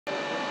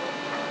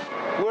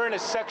We're in a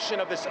section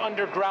of this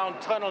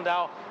underground tunnel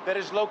now that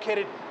is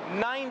located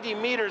 90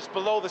 meters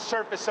below the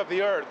surface of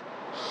the earth.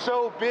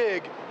 So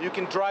big, you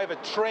can drive a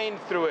train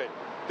through it.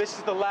 This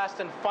is the last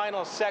and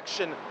final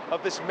section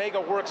of this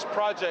mega works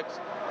project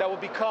that will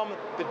become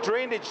the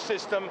drainage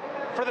system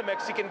for the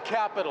Mexican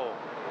capital.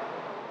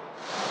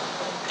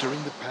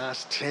 During the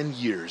past 10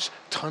 years,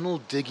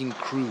 tunnel digging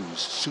crews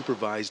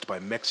supervised by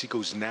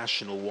Mexico's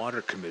National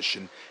Water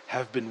Commission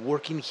have been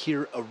working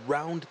here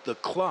around the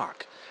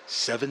clock,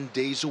 7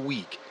 days a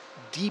week,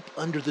 deep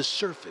under the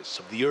surface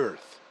of the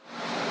earth.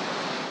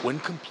 When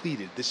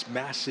completed, this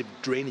massive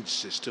drainage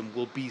system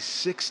will be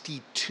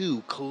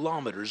 62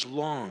 kilometers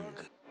long.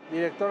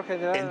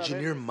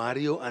 Engineer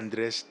Mario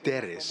Andres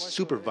Teres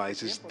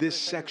supervises this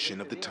section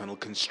of the tunnel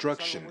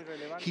construction.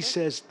 He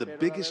says the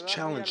biggest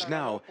challenge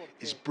now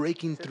is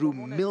breaking through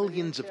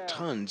millions of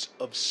tons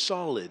of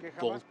solid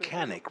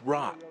volcanic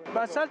rock.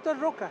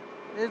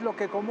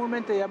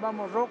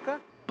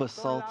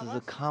 Basalt is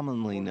a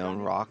commonly known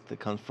rock that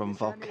comes from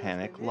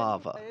volcanic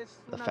lava.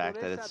 The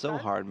fact that it's so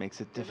hard makes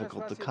it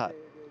difficult to cut.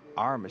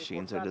 Our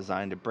machines are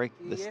designed to break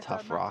this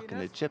tough rock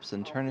into chips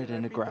and turn it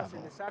into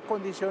gravel.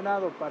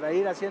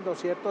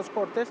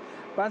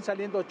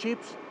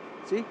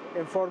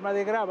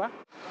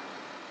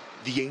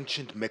 The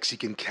ancient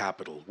Mexican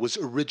capital was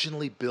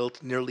originally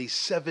built nearly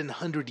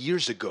 700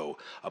 years ago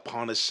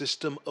upon a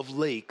system of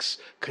lakes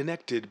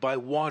connected by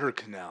water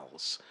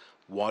canals.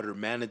 Water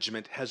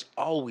management has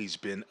always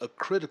been a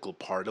critical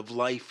part of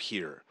life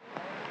here.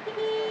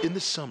 In the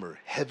summer,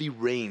 heavy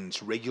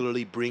rains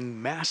regularly bring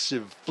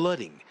massive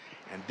flooding,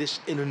 and this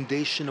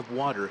inundation of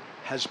water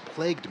has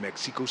plagued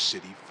Mexico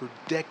City for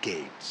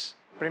decades.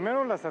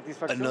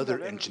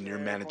 Another engineer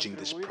managing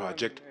this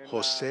project,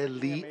 Jose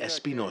Lee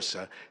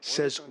Espinosa,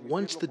 says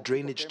once the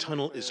drainage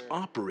tunnel is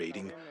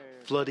operating,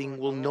 flooding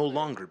will no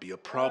longer be a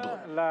problem.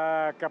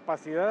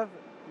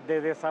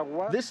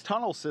 This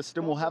tunnel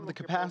system will have the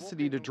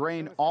capacity to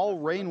drain all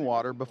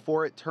rainwater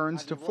before it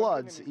turns to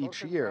floods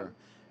each year.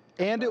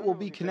 And it will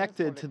be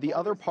connected to the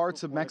other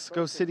parts of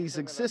Mexico City's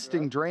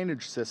existing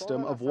drainage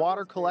system of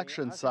water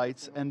collection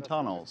sites and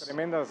tunnels.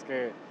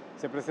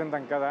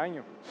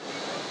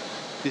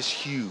 This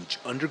huge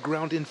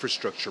underground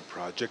infrastructure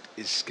project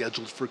is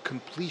scheduled for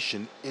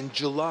completion in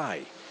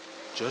July,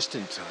 just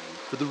in time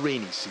for the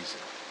rainy season.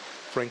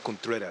 Franc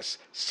Contreras,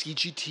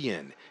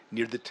 CGTN,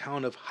 near the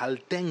town of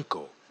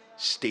Jaltenco,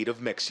 State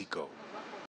of Mexico.